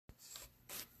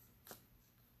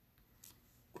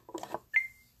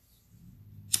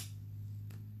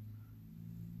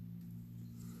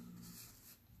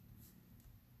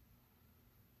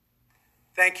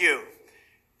Thank you.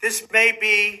 This may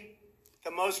be the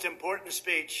most important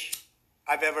speech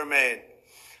I've ever made.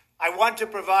 I want to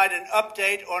provide an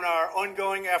update on our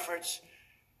ongoing efforts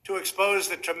to expose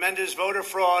the tremendous voter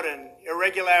fraud and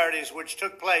irregularities which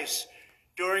took place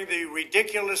during the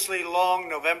ridiculously long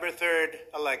November 3rd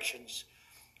elections.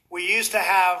 We used to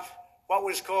have what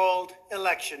was called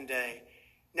Election Day.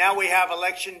 Now we have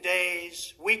election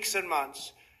days, weeks and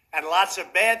months, and lots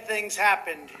of bad things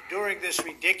happened during this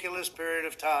ridiculous period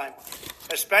of time,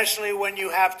 especially when you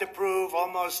have to prove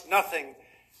almost nothing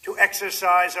to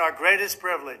exercise our greatest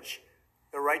privilege,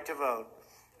 the right to vote.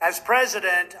 As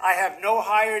president, I have no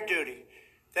higher duty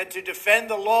than to defend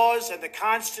the laws and the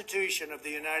Constitution of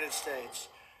the United States.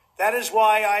 That is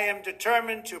why I am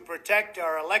determined to protect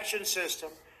our election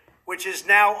system, which is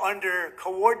now under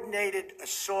coordinated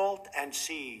assault and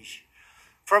siege.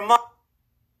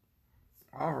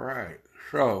 All right,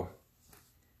 so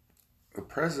the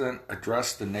president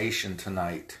addressed the nation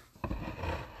tonight.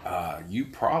 You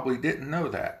probably didn't know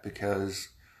that because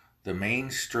the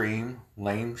mainstream,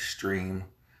 lamestream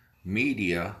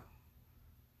media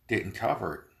didn't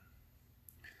cover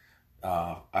it.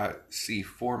 I see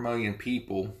 4 million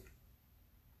people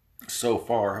so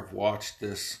far have watched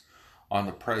this on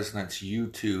the president's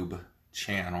YouTube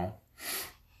channel,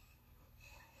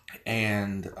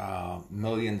 and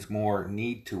millions more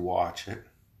need to watch it.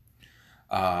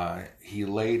 He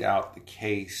laid out the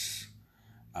case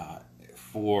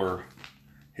for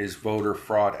his voter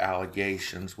fraud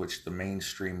allegations, which the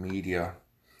mainstream media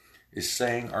is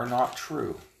saying are not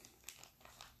true.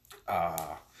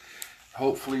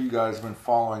 Hopefully you guys have been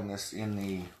following this in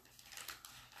the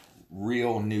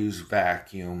real news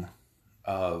vacuum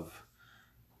of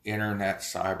internet,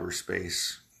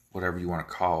 cyberspace, whatever you want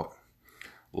to call it.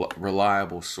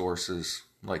 Reliable sources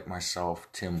like myself,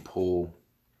 Tim Pool.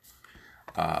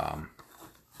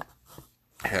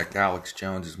 Heck, Alex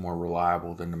Jones is more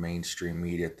reliable than the mainstream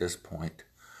media at this point.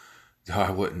 Though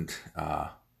I wouldn't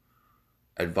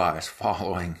advise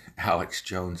following Alex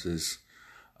Jones's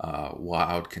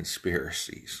wild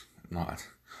conspiracies.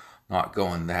 Not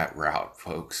going that route,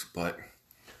 folks. But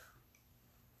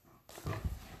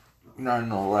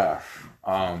nonetheless,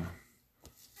 I'm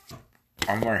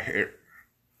going to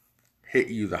hit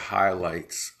you the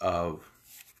highlights of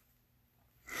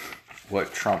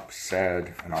what Trump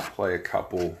said, and I'll play a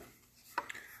couple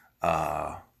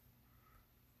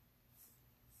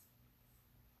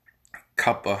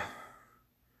cup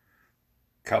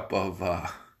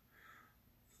of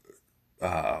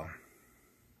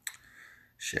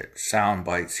sound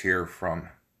bites here from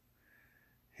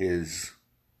his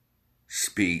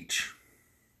speech.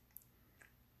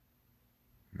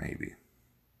 Maybe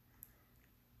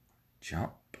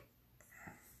jump.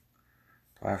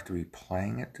 Do I have to be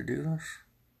playing it to do this?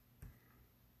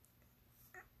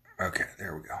 Okay,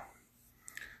 there we go.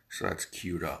 So that's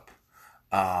queued up.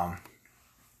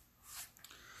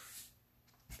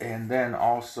 And then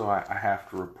also I have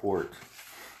to report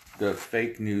the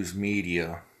fake news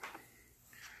media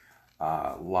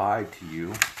lied to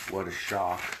you. What a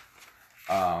shock.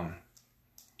 The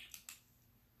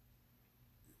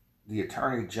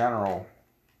Attorney General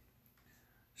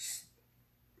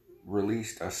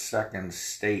released a second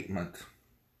statement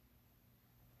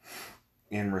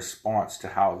in response to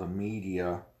how the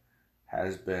media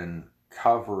has been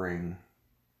covering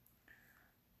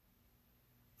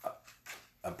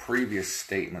a previous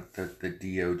statement that the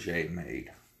DOJ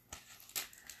made.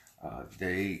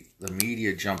 The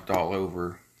media jumped all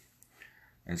over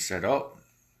and said, oh,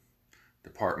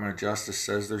 Department of Justice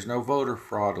says there's no voter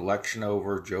fraud, election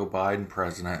over, Joe Biden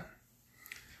president.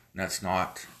 And that's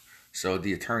not. So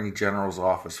the Attorney General's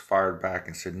office fired back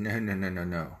and said,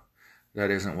 no.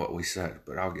 That isn't what we said,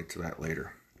 but I'll get to that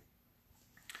later.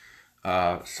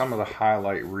 Some of the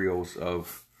highlight reels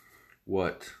of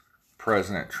what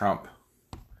President Trump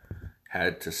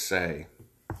had to say.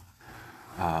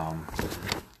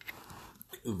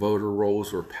 Voter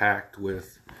rolls were packed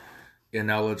with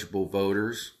ineligible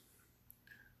voters,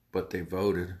 but they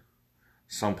voted.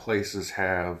 Some places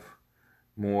have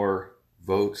more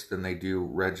votes than they do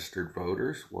registered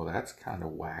voters. Well, that's kind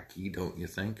of wacky, don't you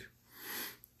think?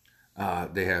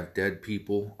 They have dead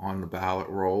people on the ballot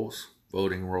rolls,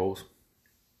 voting rolls.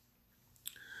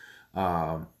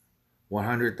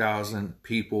 100,000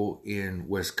 people in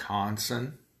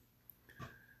Wisconsin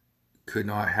could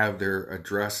not have their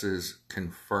addresses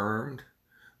confirmed,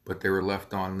 but they were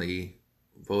left on the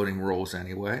voting rolls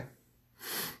anyway.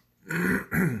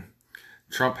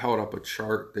 Trump held up a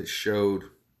chart that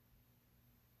showed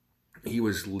he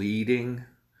was leading.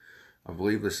 I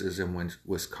believe this is in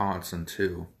Wisconsin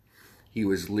too. He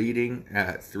was leading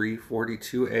at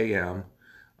 3:42 a.m.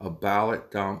 A ballot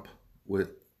dump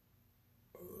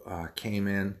came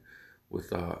in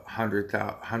with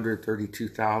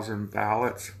 132,000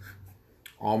 ballots,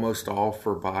 almost all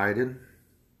for Biden.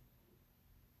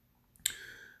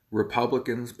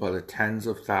 Republicans, by the tens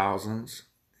of thousands,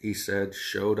 he said,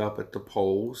 showed up at the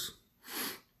polls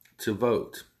to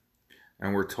vote,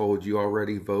 and were told, you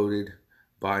already voted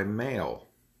by mail.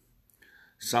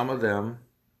 Some of them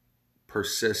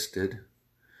persisted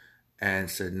and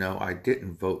said, no, I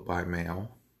didn't vote by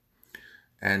mail.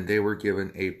 And they were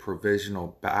given a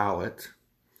provisional ballot.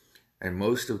 And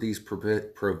most of these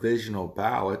provisional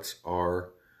ballots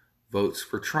are votes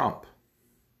for Trump.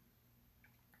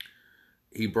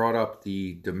 He brought up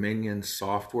the Dominion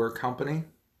Software Company.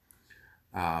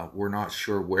 We're not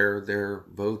sure where their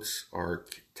votes are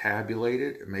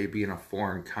tabulated. It may be in a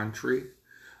foreign country.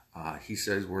 He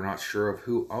says we're not sure of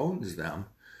who owns them,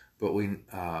 but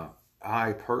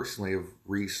I personally have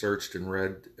researched and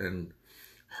read and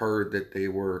heard that they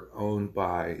were owned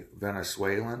by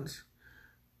Venezuelans,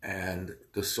 and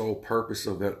the sole purpose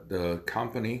of the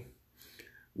company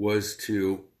was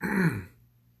to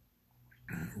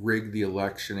rig the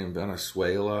election in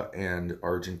Venezuela and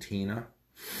Argentina,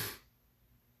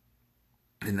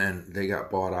 and then they got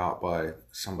bought out by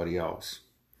somebody else.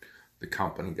 The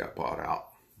company got bought out.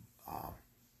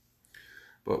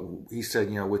 But he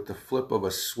said, with the flip of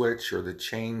a switch or the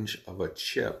change of a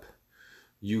chip,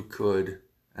 you could,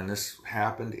 and this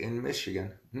happened in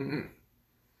Michigan.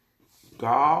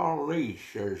 Golly,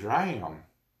 Shazam.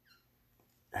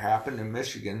 It happened in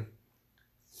Michigan.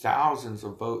 Thousands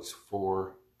of votes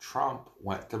for Trump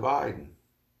went to Biden.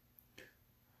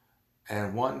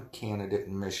 And one candidate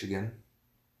in Michigan,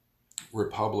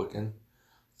 Republican,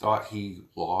 thought he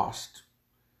lost.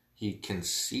 He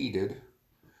conceded,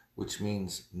 which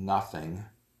means nothing.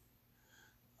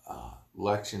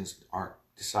 Elections aren't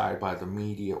decided by the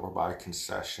media or by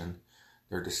concession.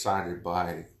 They're decided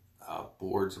by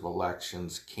boards of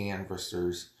elections,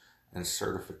 canvassers, and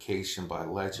certification by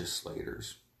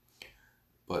legislators.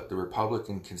 But the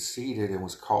Republican conceded and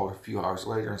was called a few hours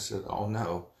later and said, oh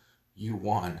no, you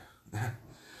won.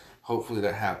 Hopefully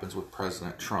that happens with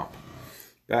President Trump.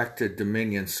 Back to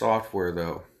Dominion Software,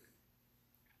 though.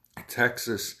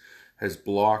 Texas has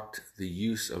blocked the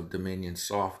use of Dominion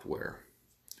Software.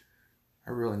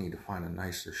 I really need to find a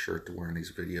nicer shirt to wear in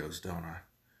these videos, don't I?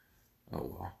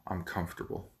 Oh well, I'm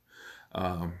comfortable.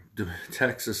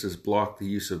 Texas has blocked the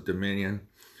use of Dominion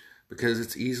because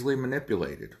it's easily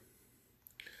manipulated.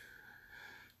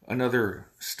 Another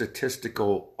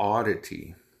statistical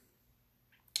oddity.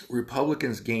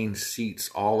 Republicans gain seats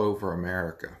all over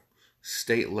America.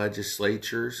 State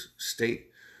legislatures,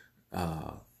 state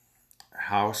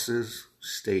houses,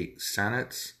 state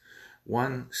senates.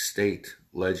 One state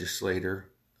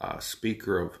legislator,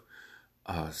 speaker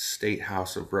of State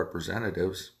House of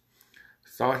Representatives,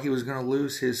 thought he was going to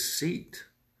lose his seat,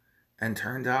 and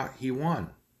turned out he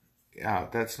won. Yeah,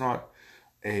 that's not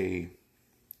a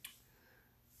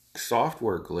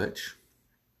software glitch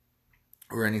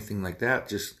or anything like that.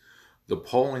 Just the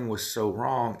polling was so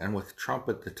wrong, and with Trump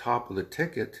at the top of the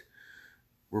ticket,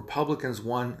 Republicans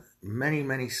won many,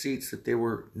 many seats that they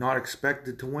were not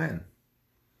expected to win.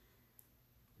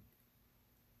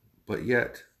 But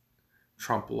yet,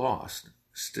 Trump lost.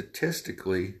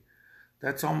 Statistically,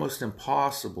 that's almost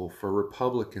impossible for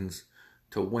Republicans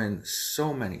to win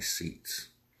so many seats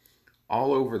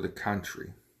all over the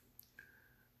country,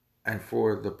 and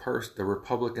for the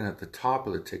Republican at the top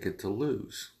of the ticket to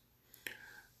lose.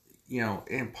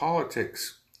 In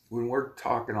politics, when we're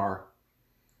talking our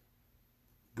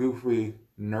goofy,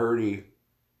 nerdy,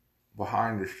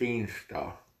 behind-the-scenes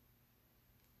stuff,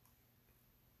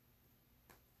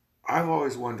 I've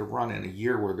always wanted to run in a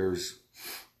year where there's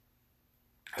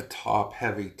a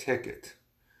top-heavy ticket.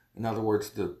 In other words,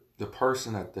 the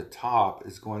person at the top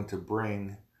is going to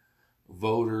bring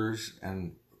voters,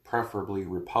 and preferably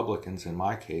Republicans in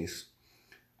my case,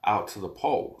 out to the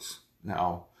polls.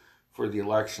 Now, for the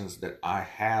elections that I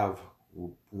have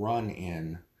run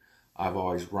in, I've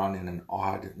always run in an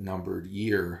odd-numbered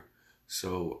year,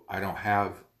 so I don't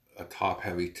have a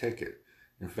top-heavy ticket.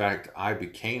 In fact, I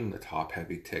became the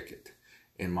top-heavy ticket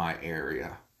in my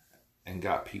area and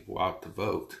got people out to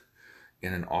vote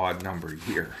in an odd-numbered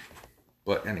year.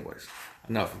 But anyways,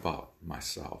 enough about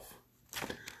myself.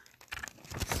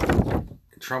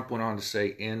 Trump went on to say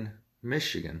in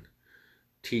Michigan,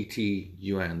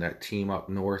 TTUN, that team up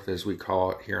north as we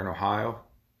call it here in Ohio,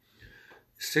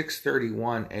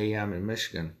 6:31 a.m. in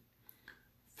Michigan,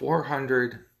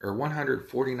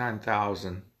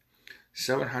 149,000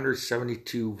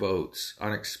 772 votes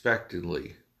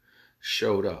unexpectedly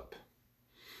showed up.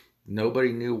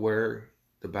 Nobody knew where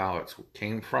the ballots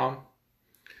came from.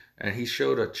 And he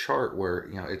showed a chart where,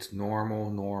 it's normal,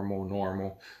 normal,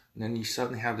 normal. And then you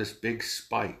suddenly have this big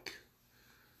spike.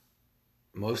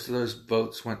 Most of those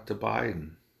votes went to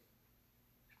Biden.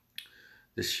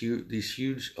 These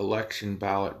huge election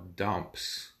ballot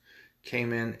dumps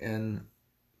came in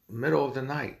the middle of the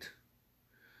night.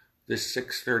 This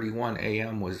 6:31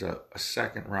 a.m. was a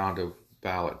second round of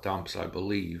ballot dumps, I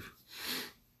believe.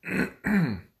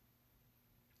 And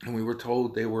we were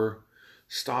told they were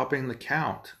stopping the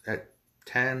count at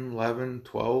 10, 11,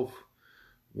 12,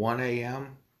 1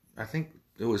 a.m. I think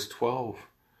it was 12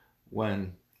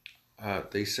 when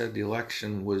they said the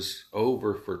election was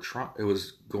over for Trump. It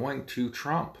was going to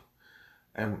Trump,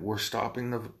 and we're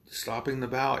stopping the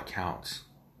ballot counts.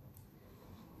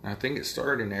 And I think it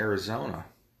started in Arizona,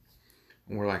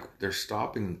 and we're like, they're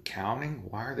stopping counting?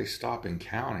 Why are they stopping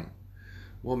counting?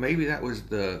 Well, maybe that was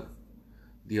the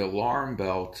alarm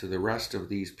bell to the rest of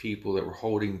these people that were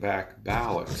holding back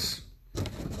ballots.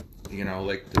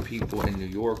 Like the people in New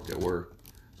York that were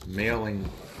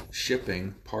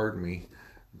shipping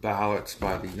ballots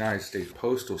by the United States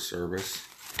Postal Service,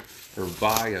 or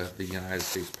via the United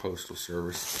States Postal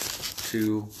Service,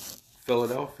 to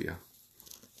Philadelphia.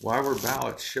 Why were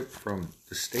ballots shipped from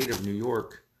the state of New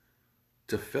York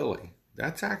to Philly?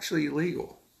 That's actually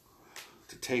illegal,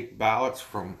 to take ballots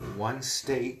from one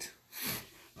state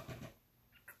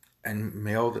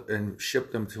and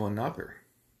ship them to another.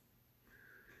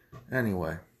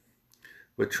 Anyway,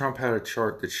 but Trump had a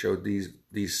chart that showed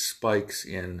these spikes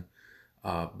in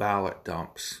ballot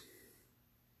dumps.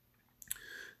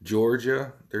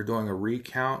 Georgia, they're doing a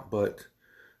recount, but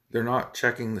they're not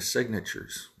checking the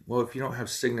signatures. Well, if you don't have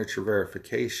signature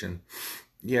verification,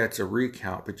 yeah, it's a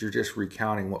recount, but you're just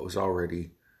recounting what was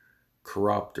already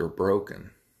corrupt or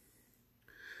broken.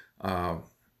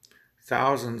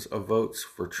 Thousands of votes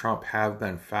for Trump have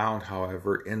been found,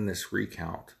 however, in this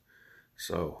recount.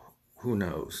 So who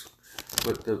knows?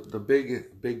 But the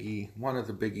biggie, one of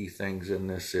the biggie things in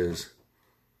this is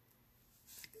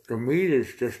the media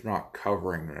is just not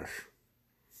covering this.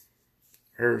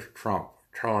 Here's Trump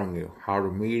telling you how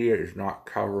the media is not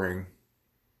covering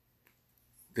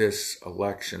this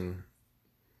election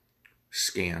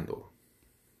scandal.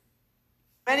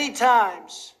 Many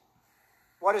times,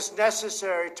 what is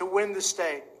necessary to win the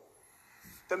state.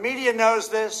 The media knows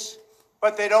this,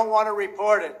 but they don't want to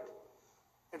report it.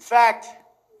 In fact,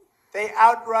 they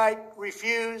outright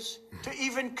refuse to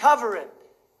even cover it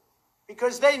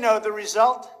because they know the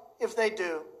result if they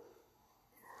do.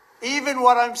 Even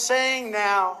what I'm saying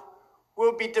now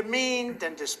will be demeaned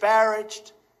and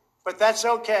disparaged, but that's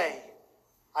okay.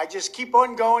 I just keep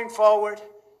on going forward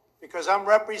because I'm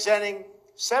representing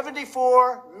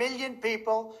 74 million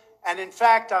people, and in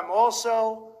fact, I'm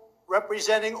also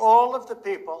representing all of the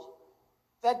people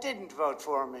that didn't vote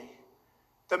for me.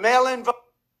 The mail-in vote.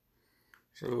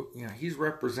 So, he's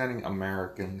representing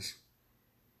Americans.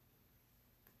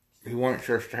 He wants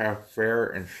us to have fair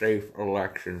and safe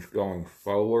elections going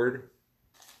forward.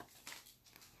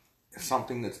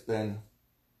 Something that's been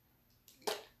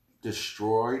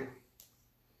destroyed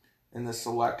in this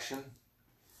election,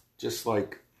 just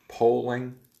like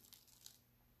polling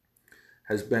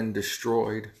has been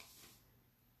destroyed.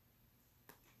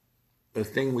 The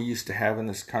thing we used to have in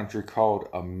this country called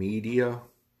a media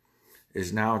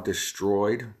is now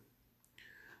destroyed.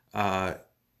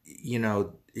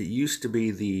 It used to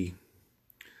be the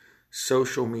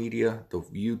social media, the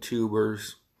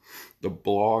YouTubers, the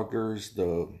bloggers,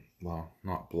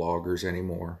 not bloggers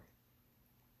anymore.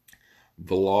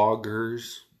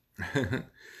 Vloggers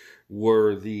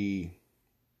were the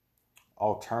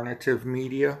alternative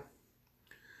media.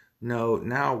 No,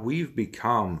 now we've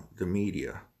become the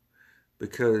media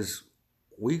because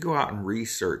we go out and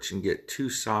research and get two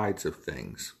sides of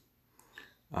things.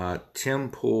 Tim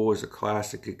Pool is a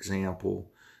classic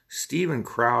example. Steven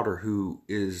Crowder, who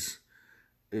is,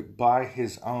 by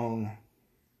his own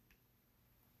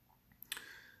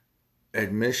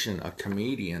admission, a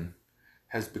comedian,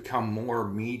 has become more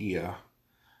media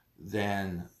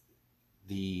than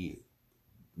the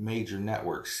major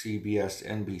networks, CBS,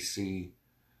 NBC,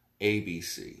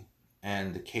 ABC,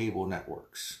 and the cable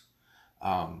networks.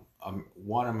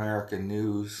 One American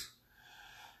News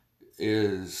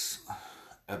is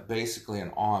basically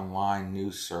an online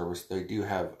news service. They do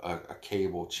have a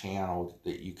cable channel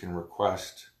that you can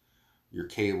request your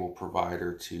cable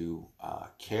provider to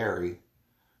carry,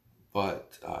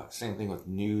 but same thing with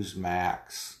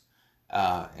Newsmax.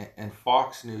 And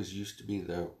Fox News used to be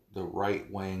the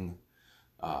right-wing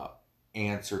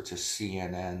answer to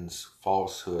CNN's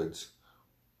falsehoods.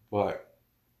 But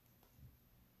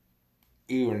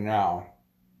even now,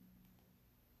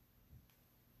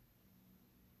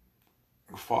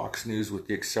 Fox News, with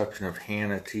the exception of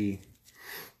Hannity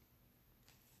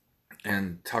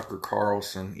and Tucker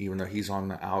Carlson, even though he's on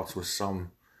the outs with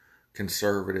some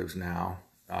conservatives now,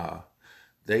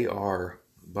 they are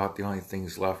about the only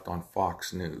things left on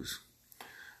Fox News.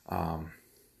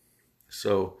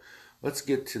 So let's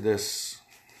get to this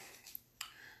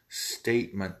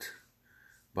statement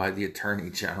by the Attorney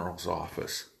General's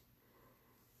office.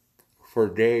 For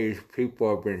days,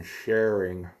 people have been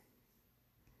sharing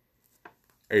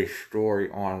a story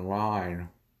online.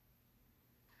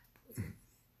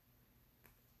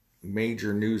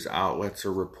 Major news outlets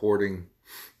are reporting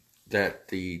that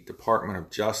the Department of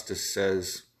Justice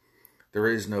says there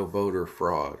is no voter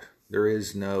fraud. There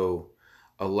is no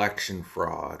election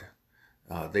fraud.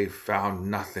 They've found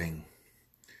nothing.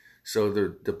 So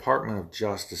the Department of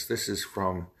Justice, this is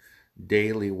from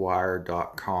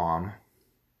dailywire.com,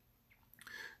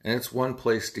 and it's one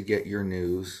place to get your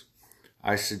news.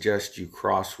 I suggest you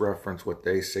cross-reference what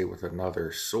they say with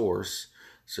another source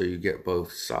so you get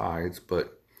both sides.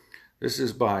 But this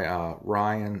is by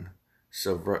Ryan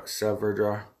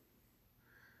Saavedra.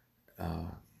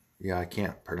 I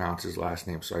can't pronounce his last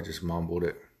name, so I just mumbled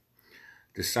it.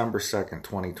 December 2nd,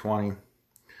 2020.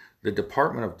 The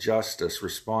Department of Justice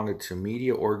responded to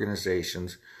media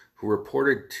organizations who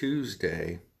reported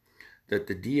Tuesday that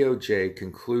the DOJ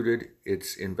concluded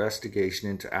its investigation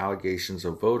into allegations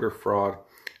of voter fraud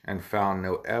and found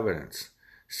no evidence,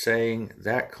 saying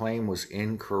that claim was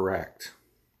incorrect.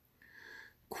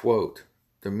 Quote,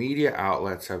 the media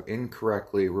outlets have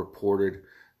incorrectly reported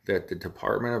that the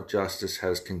Department of Justice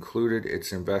has concluded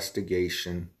its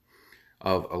investigation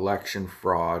of election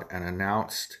fraud and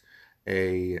announced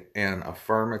an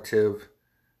affirmative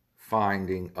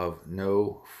finding of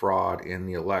no fraud in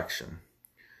the election,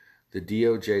 the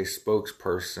DOJ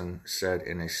spokesperson said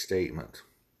in a statement.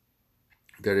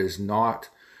 That is not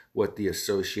what the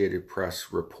Associated Press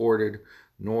reported,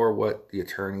 nor what the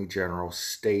Attorney General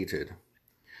stated.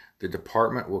 The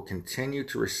department will continue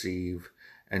to receive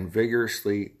and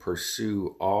vigorously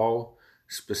pursue all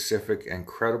specific and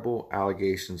credible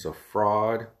allegations of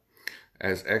fraud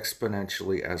as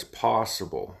exponentially as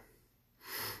possible.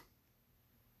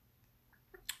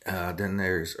 Then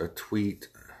there's a tweet,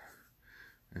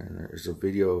 and there's a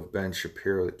video of Ben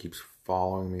Shapiro that keeps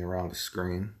following me around the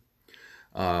screen.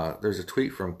 There's a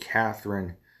tweet from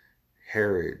Catherine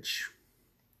Herridge,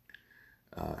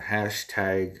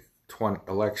 hashtag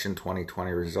election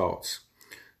 2020 results.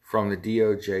 From the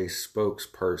DOJ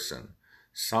spokesperson,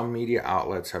 some media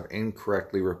outlets have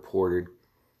incorrectly reported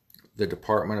the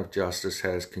Department of Justice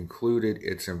has concluded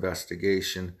its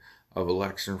investigation of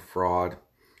election fraud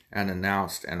and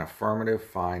announced an affirmative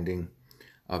finding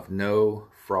of no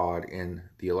fraud in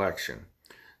the election.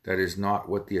 That is not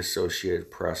what the Associated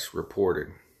Press reported.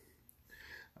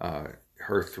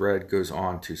 Her thread goes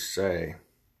on to say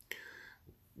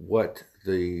what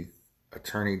the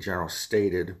Attorney General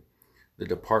stated: the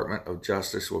Department of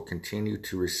Justice will continue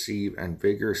to receive and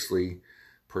vigorously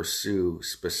pursue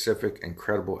specific and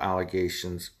credible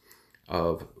allegations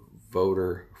of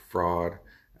voter fraud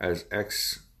as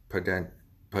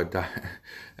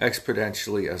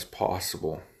exponentially as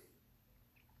possible.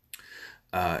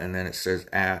 And then it says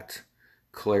at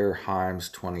Claire Himes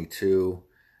 22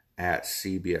 at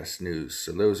CBS News.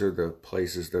 So those are the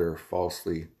places that are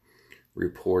falsely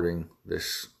reporting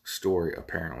this story,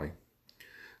 apparently.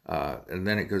 And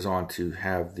then it goes on to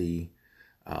have the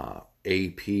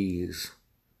AP's,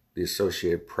 the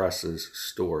Associated Press's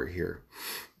story here.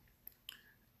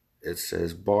 It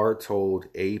says, Barr told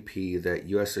AP that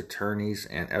U.S. attorneys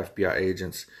and FBI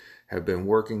agents have been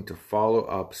working to follow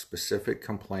up specific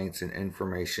complaints and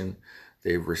information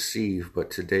they've received, but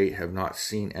to date have not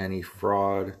seen any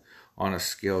fraud on a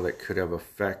scale that could have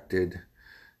affected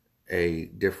a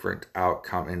different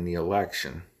outcome in the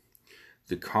election.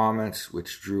 The comments,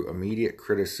 which drew immediate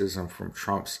criticism from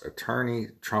Trump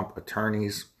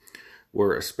attorneys,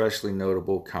 were especially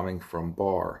notable coming from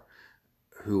Barr,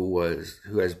 who has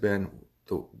been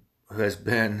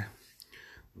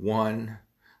one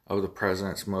of the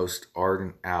president's most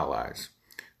ardent allies.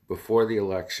 Before the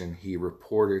election, he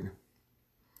reportedly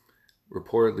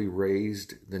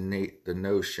raised the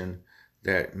notion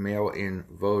that mail-in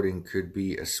voting could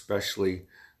be especially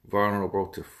vulnerable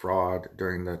to fraud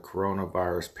during the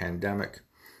coronavirus pandemic,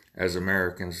 as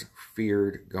Americans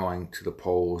feared going to the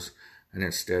polls and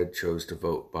instead chose to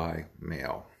vote by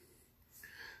mail.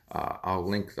 I'll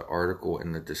link the article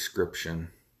in the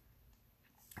description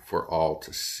for all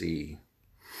to see.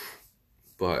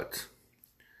 But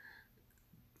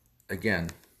again,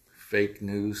 fake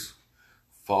news,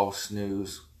 false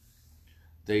news,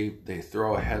 they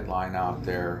throw a headline out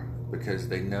there because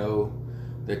they know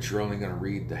that you're only going to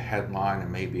read the headline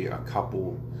and maybe a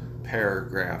couple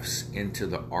paragraphs into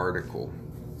the article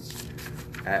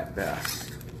at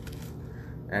best.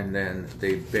 And then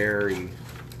they bury,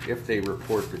 if they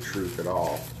report the truth at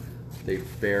all, they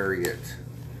bury it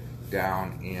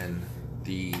down in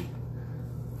the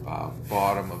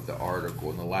bottom of the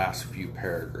article in the last few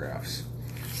paragraphs.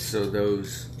 So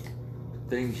those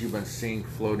things you've been seeing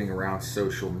floating around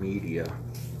social media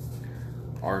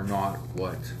are not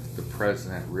what the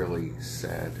president really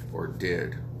said or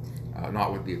did,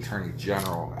 not what the Attorney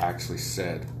General actually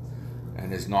said,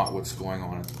 and is not what's going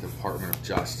on at the Department of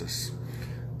Justice.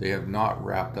 They have not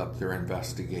wrapped up their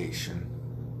investigation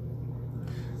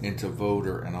into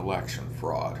voter and election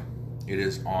fraud. It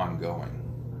is ongoing.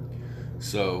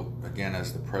 So, again,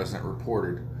 as the president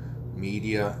reported,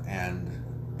 media and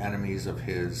enemies of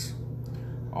his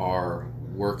are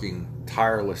working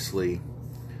tirelessly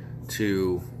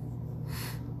to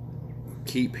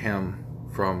keep him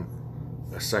from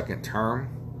a second term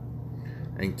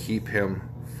and keep him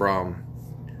from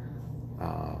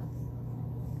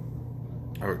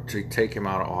or to take him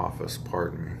out of office,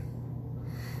 pardon me.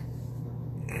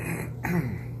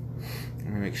 Let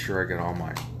me make sure I get all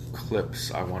my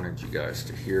clips I wanted you guys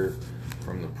to hear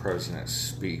from the president's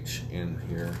speech in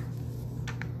here.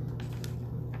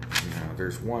 Now,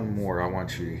 there's one more I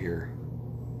want you to hear.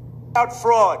 About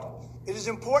fraud. It is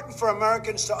important for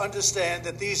Americans to understand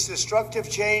that these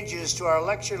destructive changes to our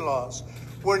election laws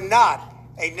were not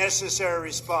a necessary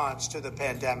response to the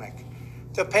pandemic.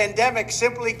 The pandemic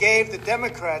simply gave the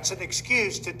Democrats an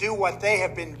excuse to do what they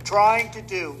have been trying to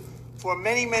do for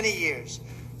many, many years.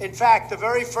 In fact, the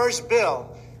very first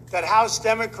bill that House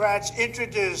Democrats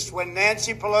introduced when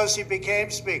Nancy Pelosi became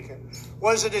Speaker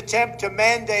was an attempt to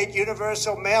mandate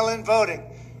universal mail-in voting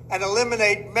and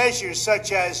eliminate measures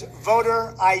such as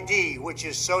voter ID, which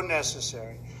is so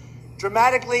necessary.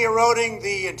 Dramatically eroding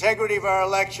the integrity of our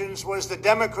elections was the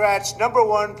Democrats'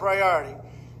 #1 priority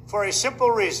for a simple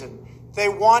reason. They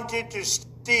wanted to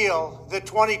steal the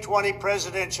 2020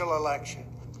 presidential election.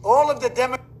 All of the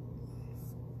Democrats.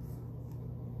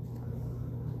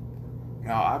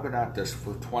 Now, I've been at this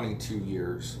for 22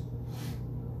 years.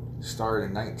 Started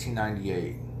in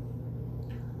 1998,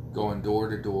 going door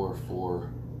to door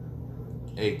for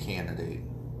a candidate.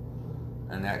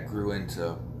 And that grew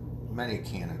into many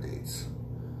candidates.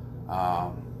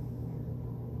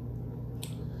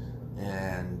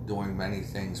 And doing many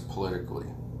things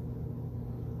politically.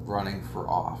 Running for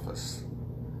office.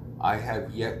 I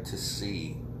have yet to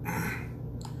see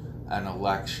an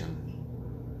election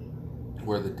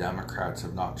where the Democrats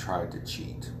have not tried to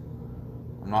cheat.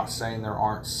 I'm not saying there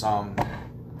aren't some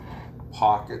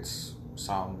pockets,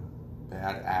 some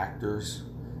bad actors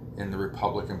in the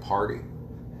Republican Party,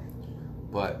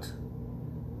 but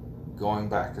going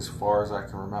back as far as I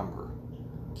can remember,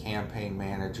 campaign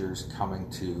managers coming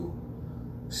to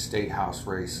state house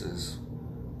races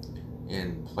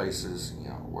in places,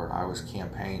 where I was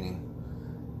campaigning,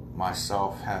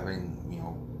 myself having,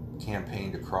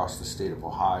 campaigned across the state of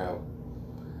Ohio,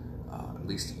 at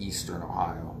least eastern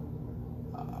Ohio.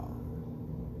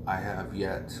 I have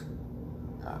yet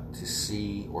to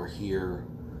see or hear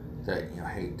that,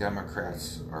 hey,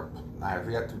 Democrats I have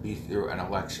yet to be through an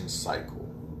election cycle.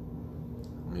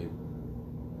 Let me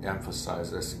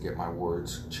emphasize this and get my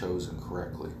words chosen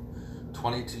correctly.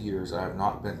 22 years I have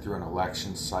not been through an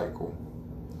election cycle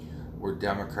where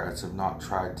Democrats have not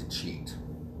tried to cheat,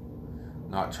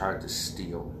 not tried to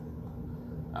steal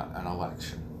an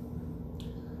election.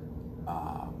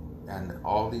 And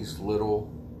all these little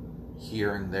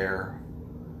here and there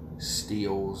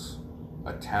steals,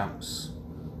 attempts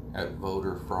at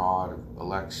voter fraud,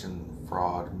 election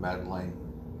fraud, meddling,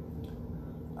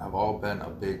 have all been a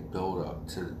big build-up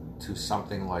to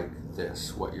something like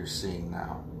this, what you're seeing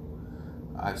now.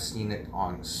 I've seen it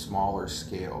on smaller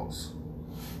scales.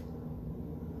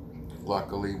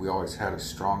 Luckily, we always had a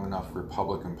strong enough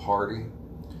Republican Party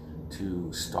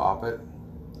to stop it.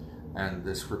 And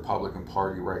this Republican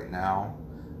Party right now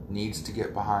needs to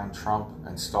get behind Trump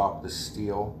and stop the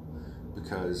steal,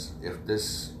 because if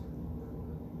this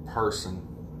person,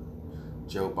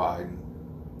 Joe Biden,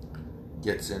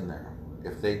 gets in there,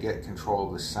 if they get control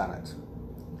of the Senate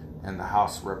and the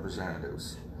House of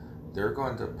Representatives, they're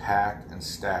going to pack and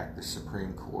stack the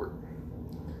Supreme Court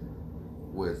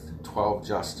with 12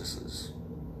 justices.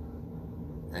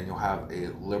 And you'll have a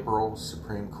liberal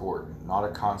Supreme Court, not a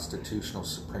constitutional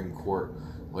Supreme Court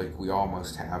like we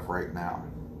almost have right now.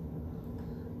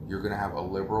 You're going to have a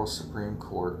liberal Supreme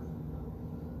Court.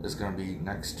 It's going to be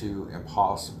next to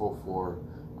impossible for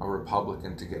a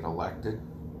Republican to get elected.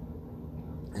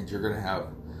 And you're going to have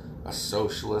a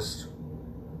socialist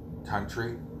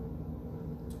country.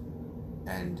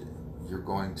 And you're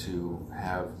going to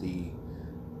have the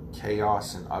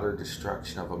chaos and utter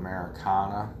destruction of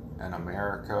Americana and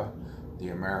America, the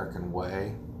American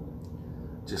way.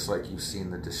 Just like you've seen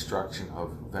the destruction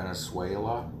of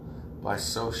Venezuela by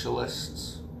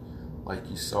socialists. Like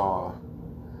you saw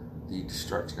the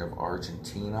destruction of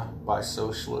Argentina by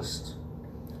socialists.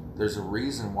 There's a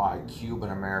reason why Cuban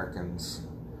Americans,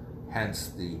 hence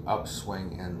the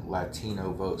upswing in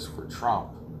Latino votes for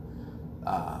Trump,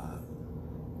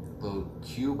 the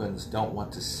Cubans don't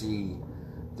want to see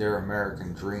their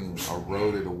American dream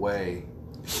eroded away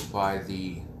by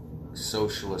the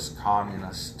socialist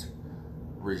communist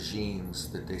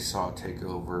regimes that they saw take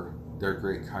over their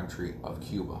great country of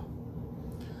Cuba.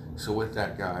 So with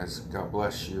that, guys, God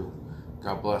bless you.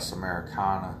 God bless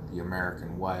Americana, the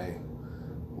American way.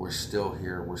 We're still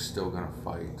here. We're still going to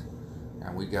fight.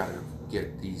 And we got to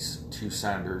get these 2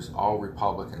 senators, all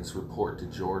Republicans, report to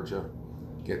Georgia.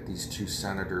 Get these 2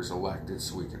 senators elected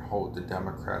so we can hold the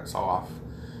Democrats off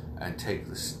and take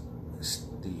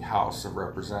the House of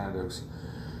Representatives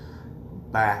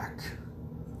back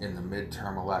in the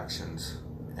midterm elections.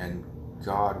 And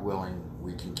God willing,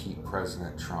 we can keep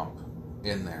President Trump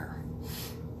in there.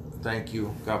 Thank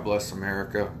you. God bless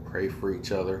America. Pray for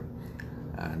each other.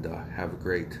 And have a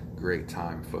great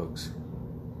time, folks.